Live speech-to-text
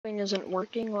Screen isn't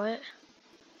working, what?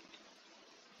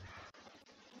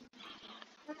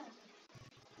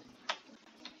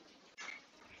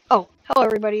 Oh, hello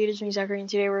everybody, it is me, Zachary, and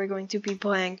today we're going to be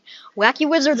playing Wacky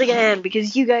Wizards again,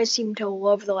 because you guys seem to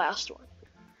love the last one.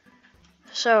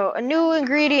 So, a new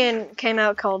ingredient came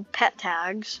out called pet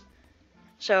tags,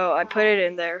 so I put it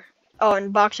in there. Oh,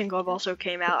 and boxing glove also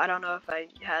came out, I don't know if I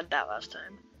had that last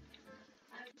time.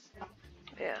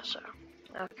 Yeah, so,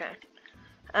 okay.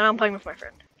 And I'm playing with my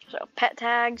friend. So, pet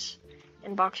tags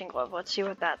and boxing glove, let's see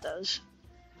what that does.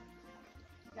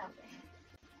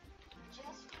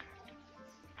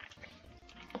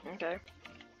 Okay.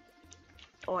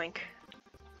 Oink.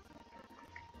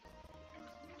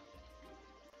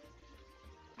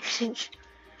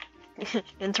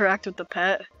 Interact with the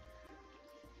pet.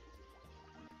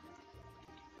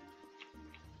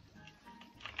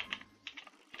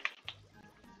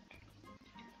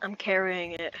 I'm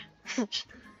carrying it.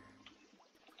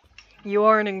 You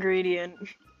are an ingredient.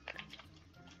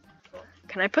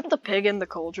 Can I put the pig in the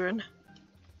cauldron?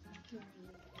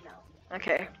 No.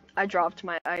 Okay, I dropped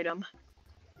my item.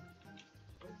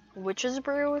 Witch's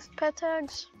brew with pet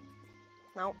tags?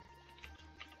 Nope.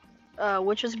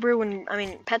 Witch's brew and,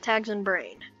 pet tags and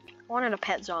brain. I wanted a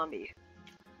pet zombie.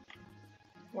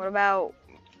 What about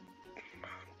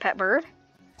pet bird?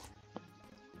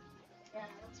 Yeah,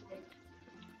 that's big.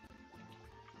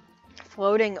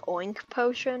 Floating oink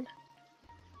potion?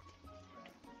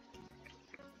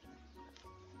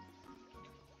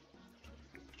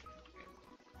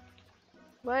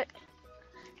 What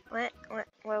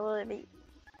will it be?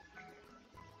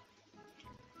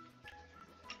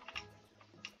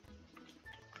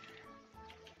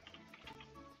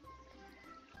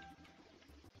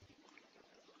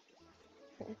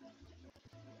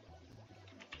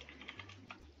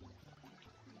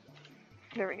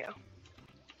 There we go.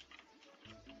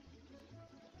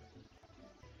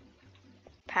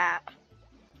 Pat.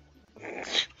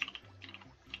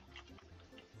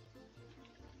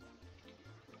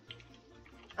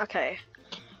 Okay.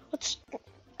 Let's.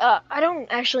 I don't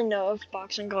actually know if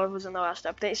boxing glove was in the last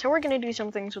update, so we're gonna do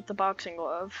some things with the boxing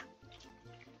glove.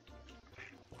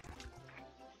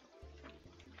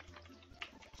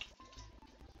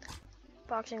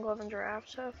 Boxing glove and giraffe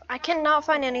stuff. I cannot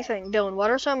find anything. Dylan,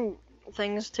 what are some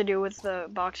things to do with the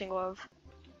boxing glove?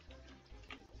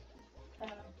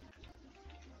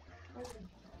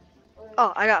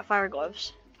 Oh, I got fire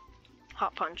gloves.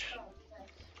 Hot punch.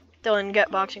 Dylan,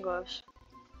 get boxing gloves.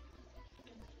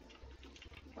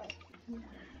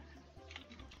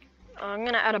 I'm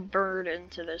gonna add a bird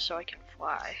into this so I can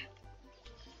fly.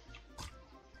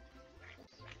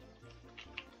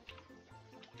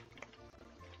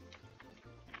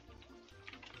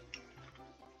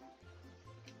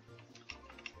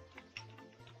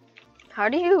 How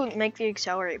do you make the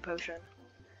accelerate potion?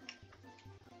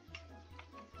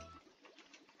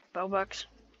 Bowbucks?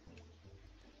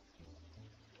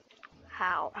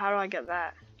 How? How do I get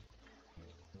that?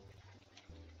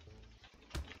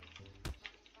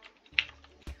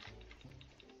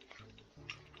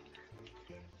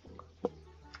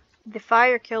 The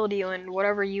fire killed you, and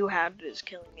whatever you had is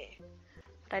killing me.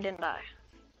 But I didn't die.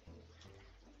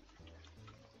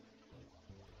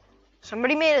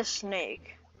 Somebody made a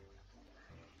snake.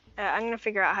 I'm gonna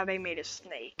figure out how they made a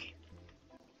snake.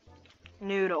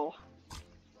 Noodle.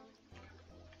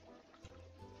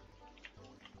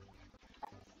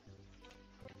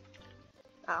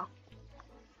 Oh.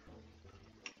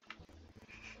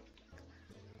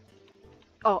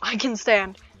 Oh, I can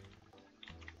stand.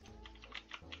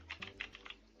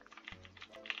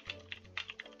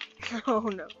 Oh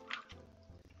no.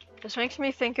 This makes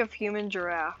me think of human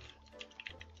giraffe,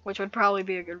 which would probably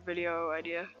be a good video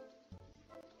idea.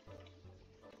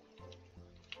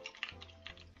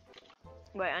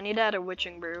 Wait, I need to add a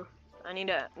witching brew. I need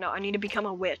to become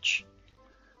a witch.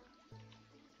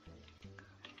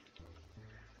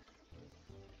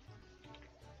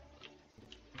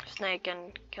 Snake,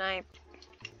 and can I...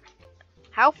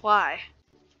 How fly?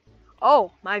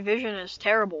 Oh, my vision is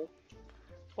terrible.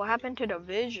 What happened to the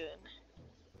vision?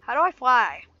 How do I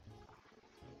fly?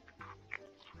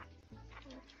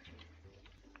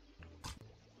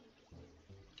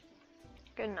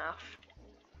 Good enough.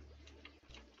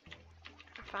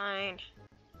 Fine.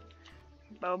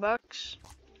 Bowbucks.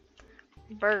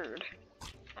 Bird.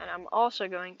 And I'm also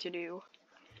going to do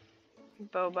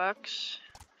Bowbucks.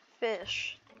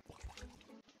 Fish.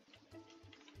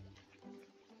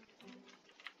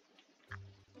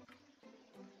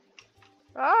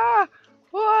 Ah!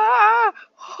 Ah!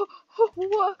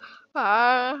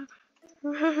 Ah!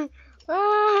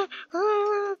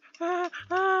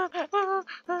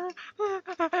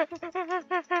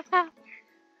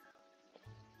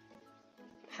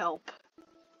 help.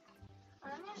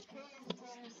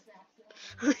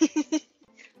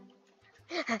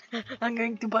 I'm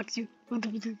going to box you.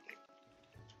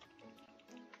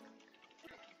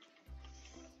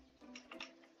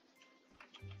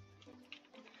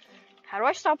 How do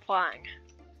I stop flying?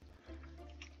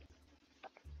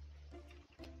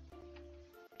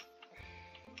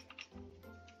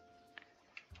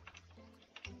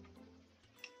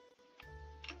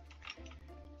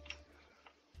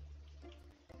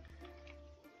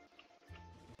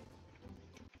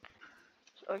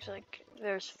 Looks like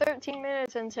there's 13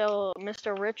 minutes until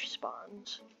Mr. Rich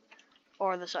spawns.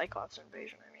 Or the Cyclops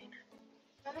invasion, I mean.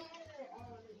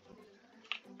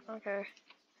 Okay.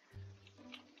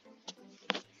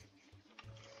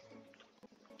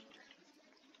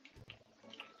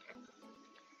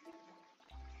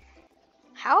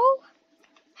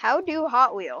 How do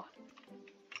Hot Wheel?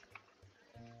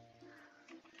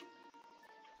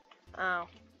 Oh.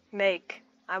 Make.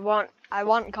 I want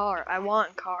car. I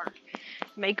want car.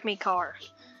 Make me car.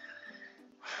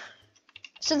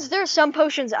 Since there's some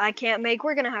potions I can't make,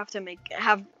 we're gonna have to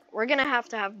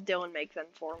have Dylan make them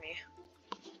for me.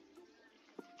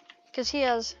 Cause he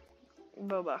has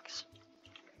Bobucks.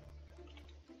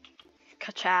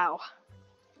 Ka-chow.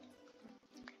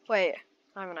 Wait,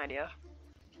 I have an idea.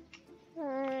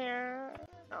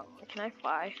 Oh, can I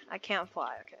fly? I can't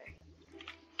fly, okay.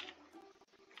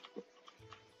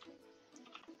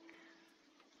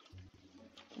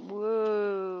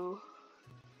 Whoa.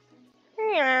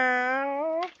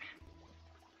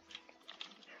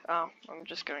 Oh, I'm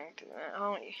just going to.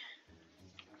 Oh.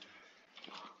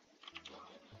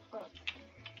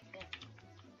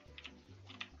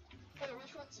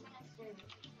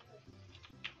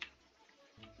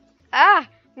 Ah!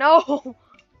 No!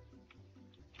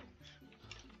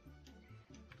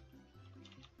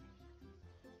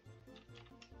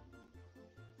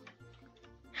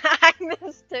 I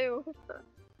missed too.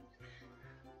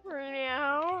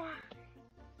 Meow.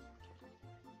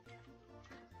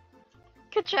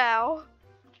 Ka-chow.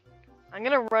 I'm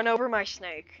gonna run over my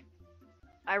snake.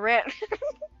 I ran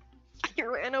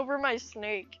over my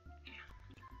snake.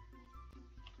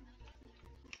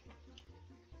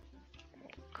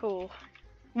 Cool.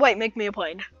 Wait, make me a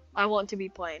plane. I want to be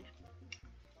plane.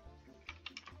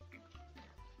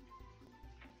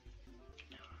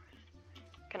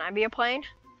 Can I be a plane?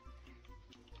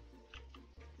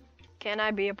 Can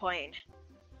I be a plane?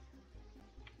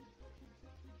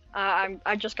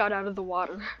 I just got out of the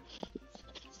water.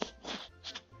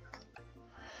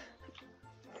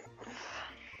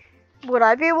 Would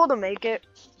I be able to make it?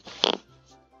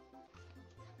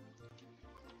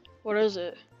 What is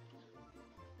it?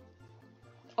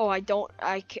 Oh,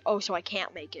 so I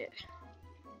can't make it.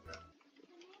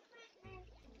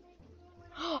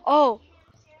 Oh!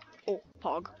 Oh,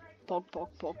 Pog.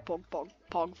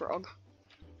 Pog frog.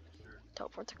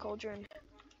 Teleport to Cauldron.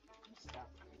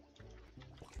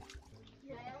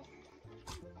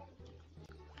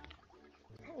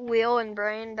 Wheel and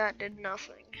brain, that did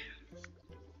nothing.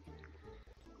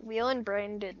 Wheel and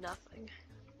brain did nothing.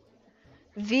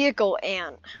 Vehicle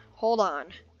ant. Hold on.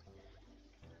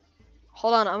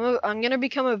 I'm gonna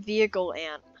become a vehicle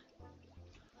ant.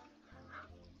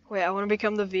 Wait, I wanna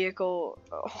become the vehicle.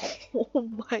 Oh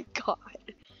my god.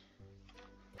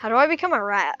 How do I become a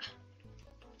rat?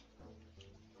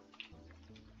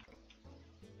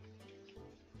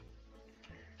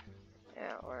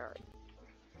 Yeah, where are you?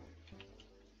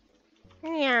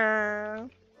 Yeah.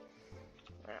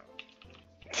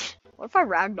 What if I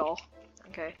ragdoll?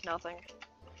 Okay, nothing.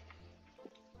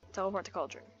 Teleport to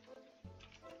Cauldron.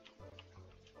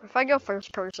 What if I go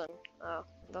first person? Oh,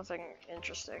 nothing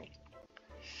interesting.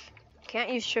 Can't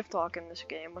use shift lock in this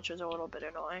game, which is a little bit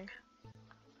annoying.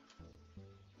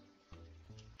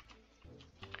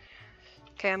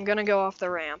 Okay, I'm gonna go off the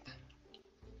ramp.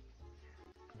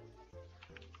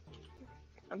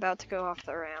 I'm about to go off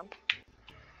the ramp.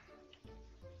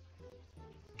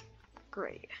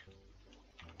 Great.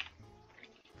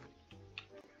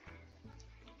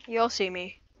 You'll see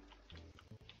me.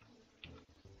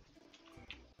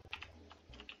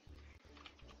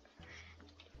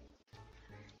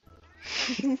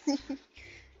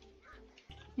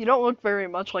 You don't look very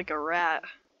much like a rat.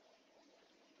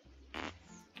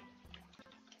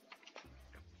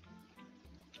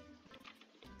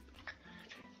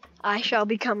 I shall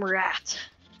become rat.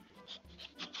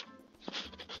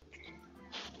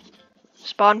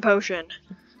 Spawn potion.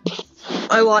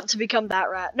 I want to become that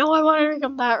rat. No, I want to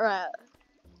become that rat.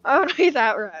 I want to be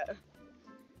that rat.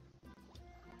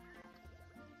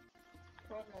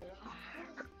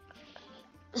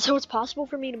 So it's possible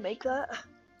for me to make that?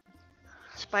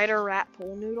 Spider rat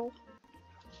pool noodle.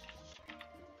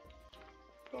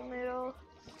 Pool noodle.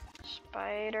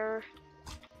 Spider.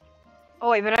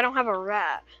 Oh wait, but I don't have a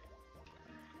rat.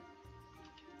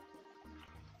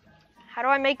 How do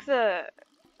I make the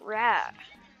rat?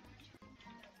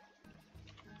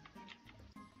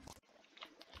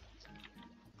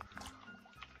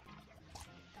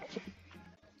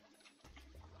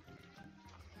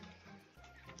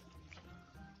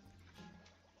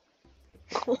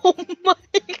 Oh my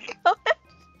god!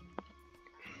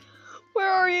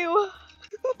 Where are you?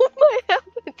 My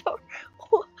avatar.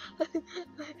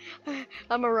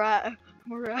 I'm a rat.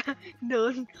 I'm a rat.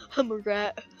 None. I'm a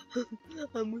rat.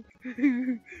 I'm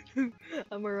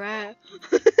I'm a rat.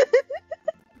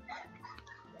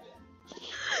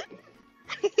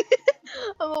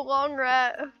 I'm a long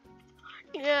rat.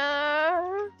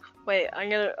 Yeah. Wait, I'm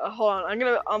gonna hold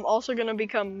on. I'm also gonna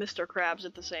become Mr. Krabs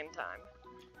at the same time.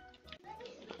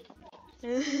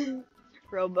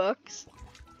 Robux.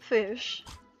 Fish.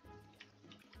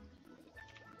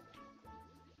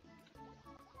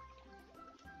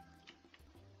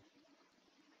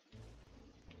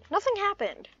 Nothing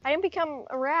happened. I didn't become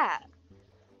a rat.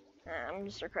 I'm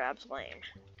Mr. Krabs lame.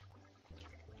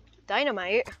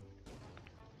 Dynamite.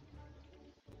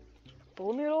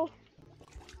 Bull noodle.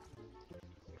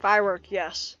 Firework,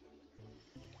 yes.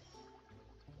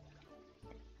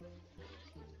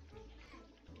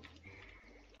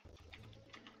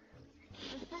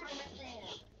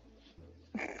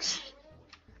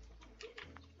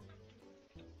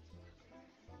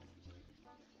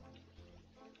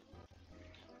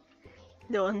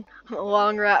 Dylan, I'm a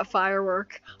long rat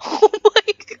firework. Oh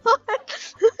my god!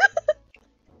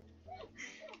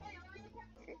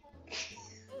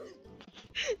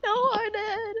 No, I'm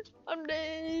dead. I'm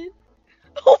dead.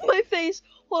 Oh, my face.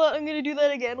 Hold on, I'm gonna do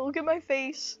that again. Look at my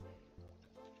face.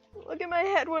 Look at my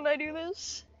head when I do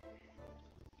this.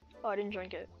 Oh, I didn't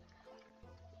drink it.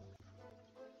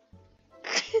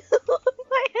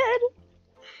 My head.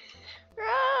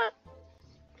 Ah.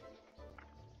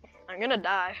 I'm gonna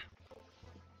die.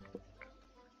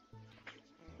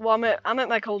 Well, I'm at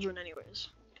my cauldron anyways.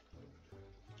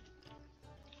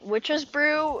 Witch's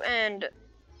brew and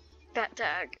that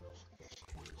tag.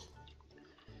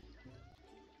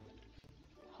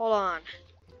 Hold on.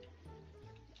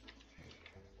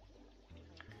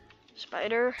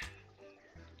 Spider.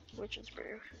 Witch's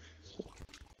brew.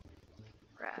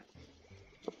 Rat.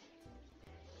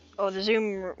 Oh, the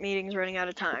Zoom meeting's running out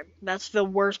of time. That's the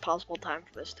worst possible time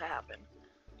for this to happen.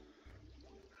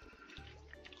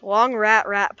 Long rat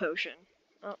potion.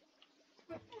 Oh.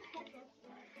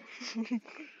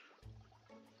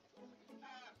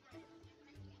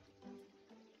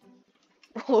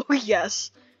 Oh,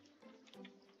 yes.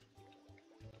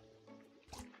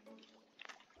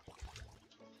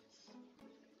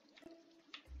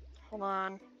 Hold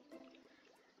on.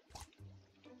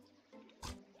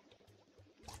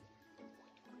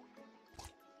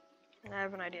 I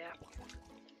have an idea.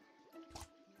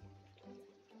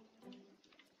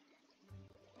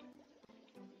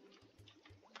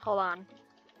 Hold on.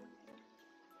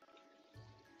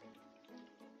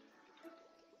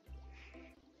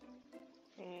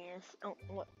 Yes. Oh,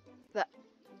 what? That.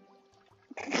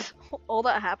 All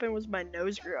that happened was my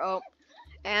nose grew up.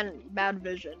 And bad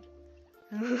vision.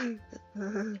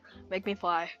 Make me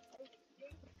fly.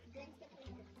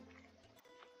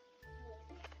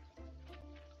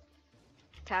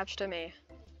 Attached to me.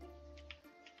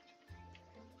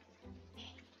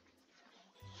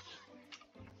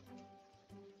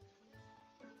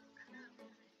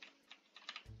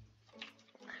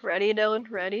 Ready, Dylan?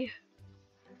 Ready?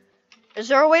 Is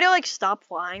there a way to, like, stop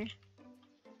flying?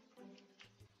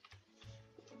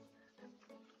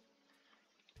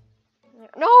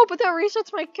 No, but that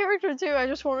resets my character too. I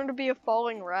just wanted to be a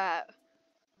falling rat.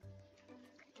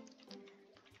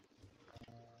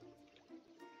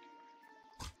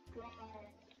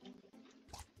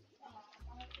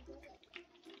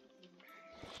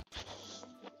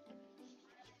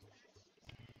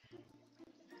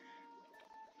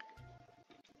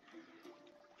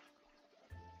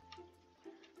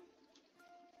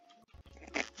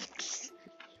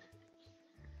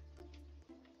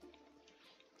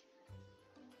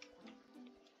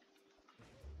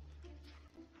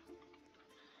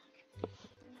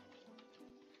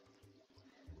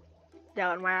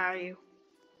 Dylan, where are you?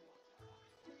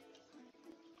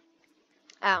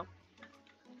 Oh.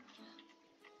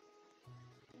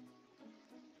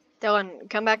 Dylan,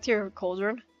 come back to your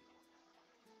cauldron.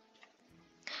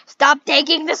 Stop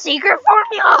taking the secret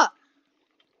formula!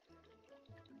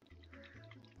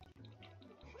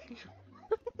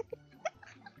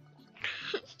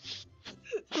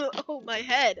 Oh, my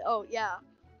head. Oh, yeah.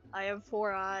 I have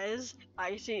 4 eyes.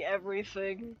 I see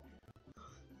everything.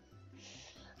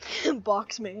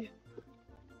 Box me.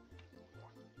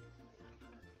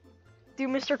 Do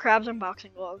Mr. Krabs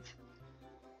unboxing glove.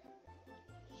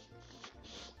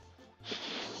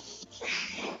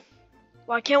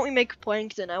 Why can't we make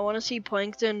Plankton? I want to see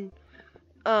Plankton,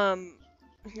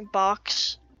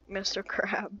 box Mr.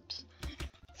 Krabs.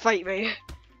 Fight me.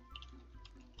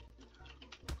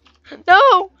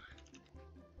 No!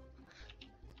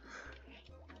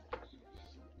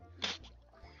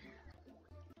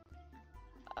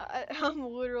 I'm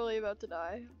literally about to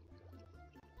die.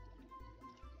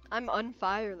 I'm on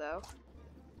fire though.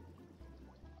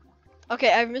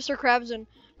 Okay, I have Mr. Krabs and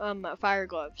fire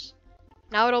gloves.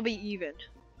 Now it'll be even.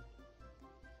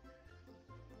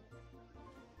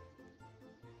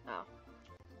 Oh.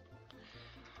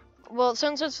 Well,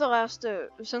 since it's the last,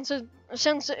 since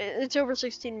it's over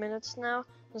 16 minutes now,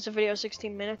 since the video is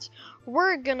 16 minutes,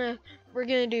 we're gonna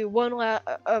do one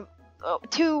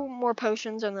 2 more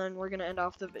potions and then we're gonna end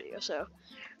off the video. So,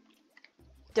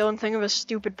 Dylan, think of a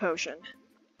stupid potion.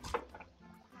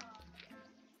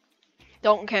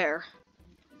 Don't care.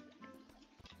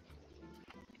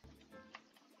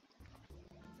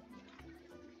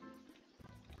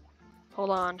 Hold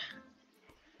on.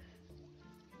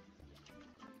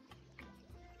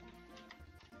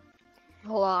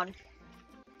 Hold on.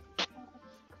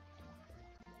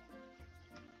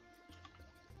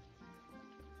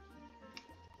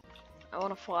 I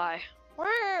want to fly.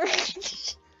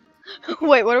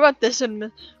 Wait, what about this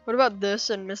and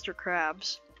Mr.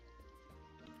 Krabs?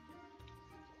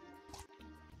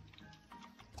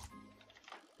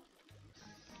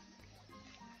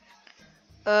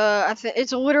 I think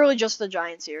it's literally just the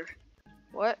giants here.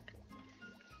 What?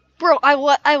 Bro,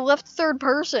 I left third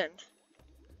person.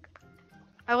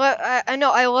 I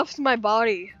know, I left my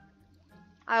body.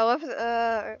 I left,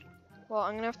 well,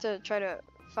 I'm gonna have to try to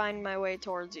find my way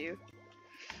towards you.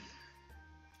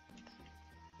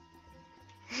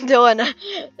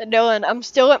 Dylan, I'm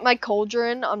still at my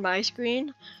cauldron on my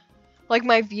screen. Like,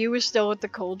 my view is still at the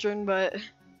cauldron, but...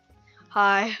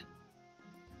 Hi.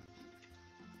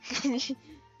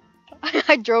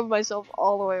 I drove myself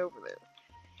all the way over there.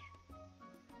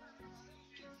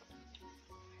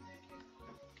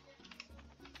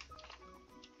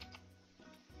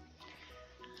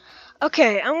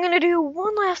 Okay, I'm gonna do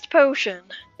one last potion,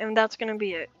 and that's gonna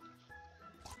be it.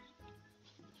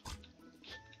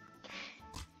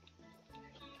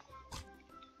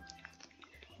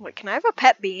 Wait, can I have a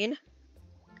pet bean?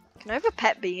 Can I have a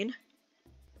pet bean?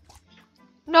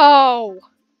 No!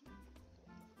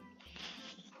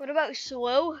 What about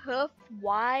slow hoof,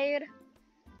 wide,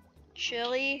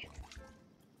 chili,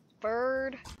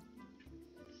 bird,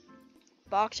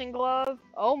 boxing glove?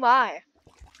 Oh my.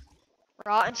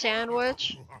 Rotten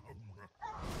sandwich.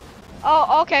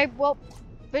 Oh, okay, well,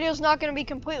 video's not gonna be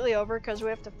completely over because we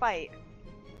have to fight.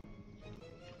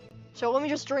 So let me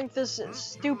just drink this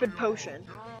stupid potion.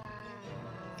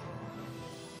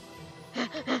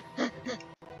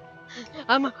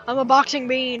 I'm a boxing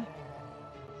bean.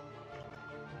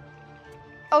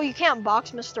 Oh, you can't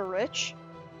box Mr. Rich?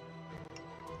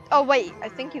 Oh wait, I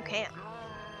think you can.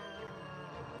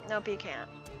 Nope, you can't.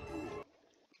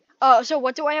 So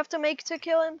what do I have to make to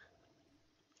kill him?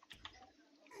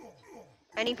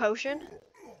 Any potion?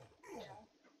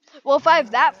 Well, if I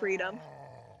have that freedom.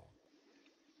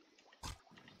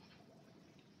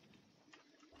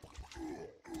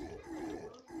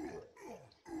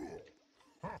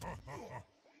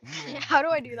 How do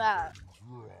I do that?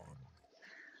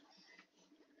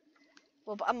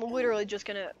 Well, I'm literally just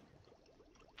gonna...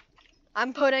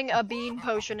 I'm putting a bean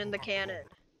potion in the cannon.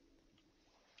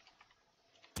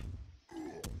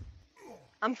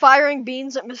 I'm firing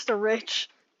beans at Mr. Rich.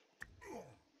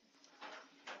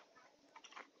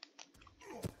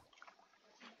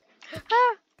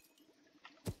 Ah.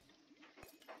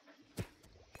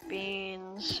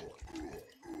 Beans.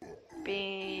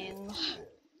 Beans.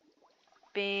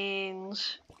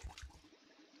 Beans.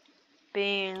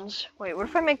 Beans. Wait, what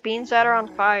if I make beans that are on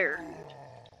fire?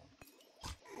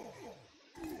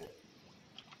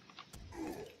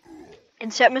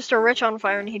 And set Mr. Rich on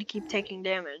fire and he'd keep taking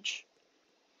damage.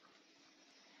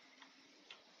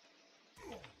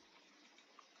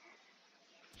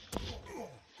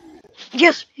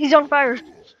 Yes, he's on fire.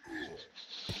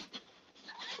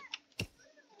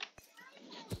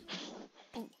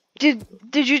 Did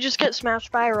you just get smashed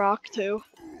by a rock too?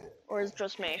 Or is it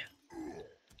just me?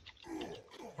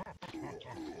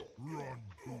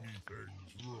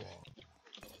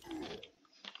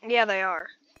 Yeah, they are.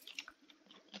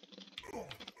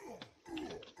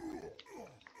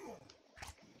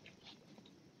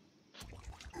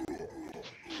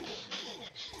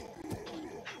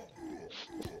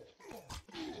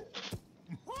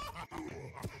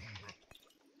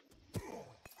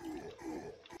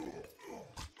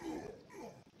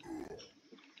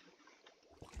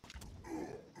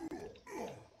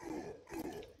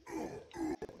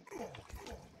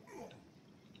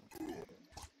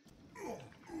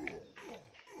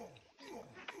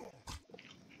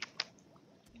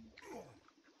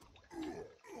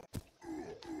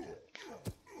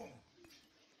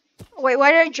 Wait,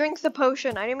 why did I drink the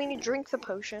potion? I didn't mean to drink the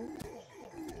potion.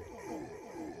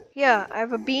 Yeah, I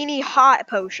have a beanie hot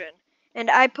potion. And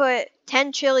I put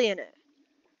 10 chili in it.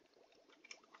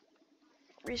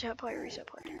 Reset play, reset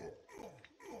play.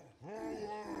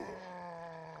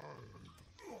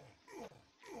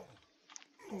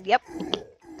 Yep.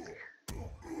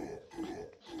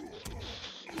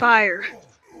 Fire.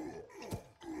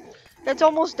 That's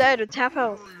almost dead with tap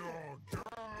health.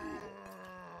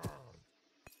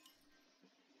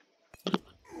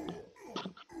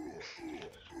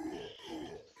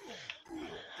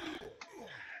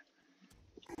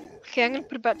 Okay, I'm gonna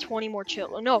put about 20 more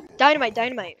chill. No, dynamite,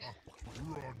 dynamite.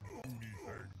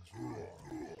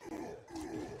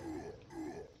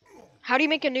 How do you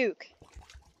make a nuke?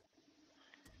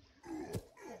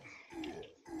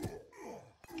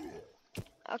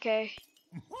 Okay.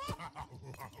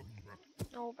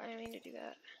 Nope, I didn't mean to do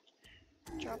that.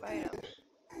 Drop item.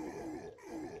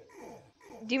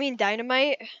 Do you mean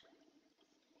dynamite?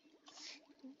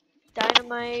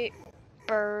 Dynamite,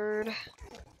 bird,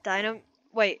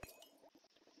 wait.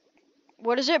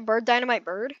 What is it? Bird, dynamite,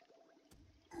 bird?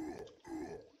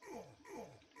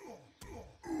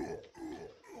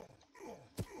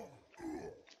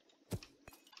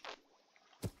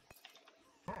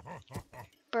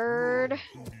 Bird,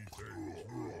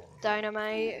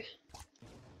 dynamite,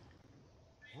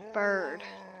 bird.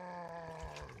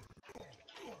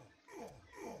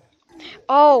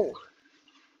 Oh!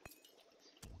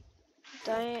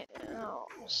 Oh,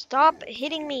 stop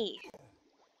hitting me!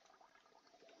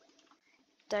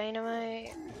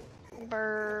 Dynamite,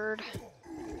 bird,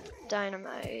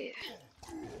 dynamite.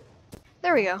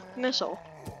 There we go, missile.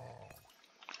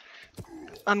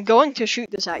 I'm going to shoot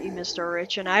this at you, Mr.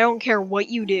 Rich, and I don't care what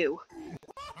you do.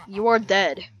 You are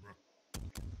dead.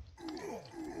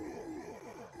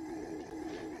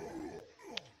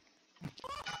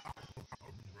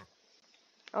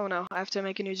 Oh no, I have to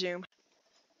make a new zoom.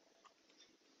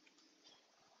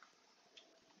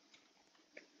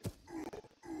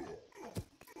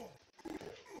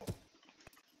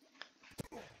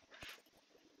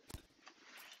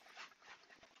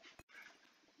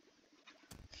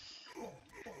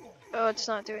 Oh, it's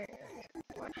not doing it.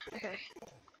 Okay.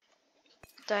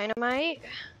 Dynamite.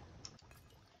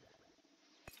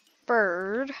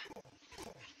 Bird.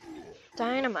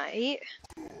 Dynamite.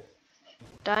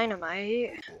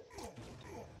 Dynamite.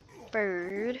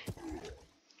 Bird.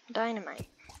 Dynamite.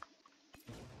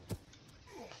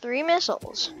 3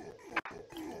 missiles.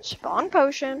 Spawn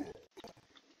potion.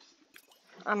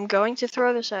 I'm going to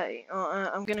throw this at you.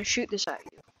 I'm gonna shoot this at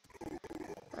you.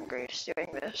 I'm great at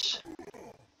doing this.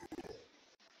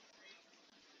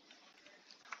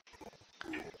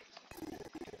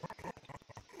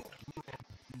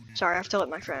 Sorry, I have to let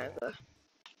my friend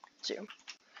zoom.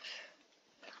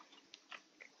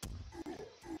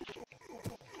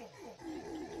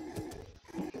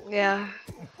 Yeah.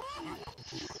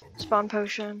 Spawn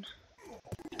potion.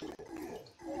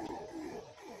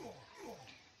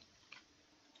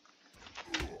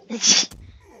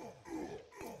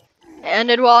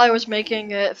 Ended while I was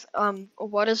making it.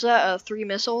 What is that? 3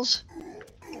 missiles.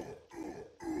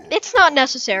 It's not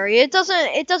necessary. It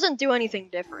doesn't do anything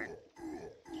different.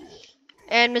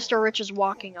 And Mr. Rich is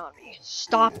walking on me.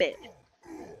 Stop it.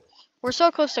 We're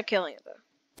so close to killing it though.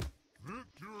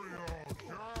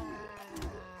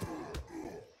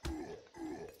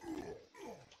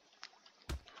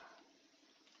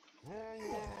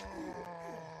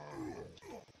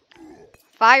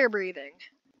 Fire breathing.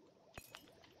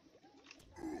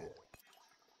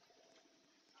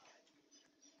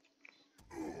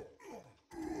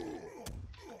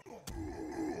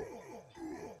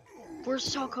 We're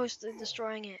so close to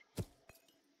destroying it.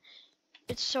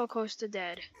 It's so close to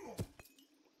dead.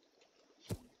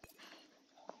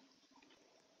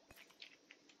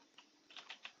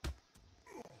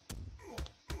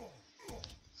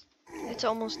 It's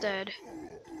almost dead.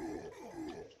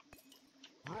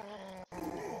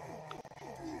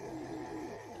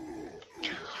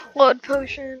 Blood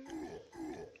potion.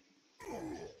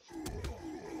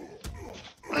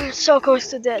 It's so close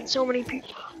to dead. So many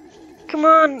people. Come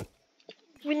on.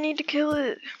 We need to kill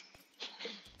it.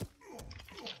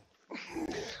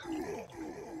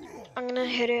 I'm gonna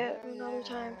hit it another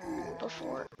time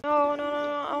before. No, no, no,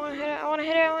 no. I wanna hit it. I wanna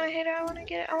hit it. I wanna hit it. I wanna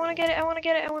get it. I wanna get it. I wanna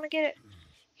get it. I wanna get it.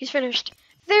 He's finished.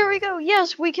 There we go.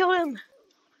 Yes, we killed him.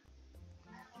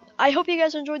 I hope you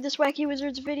guys enjoyed this Wacky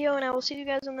Wizards video, and I will see you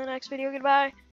guys in the next video. Goodbye.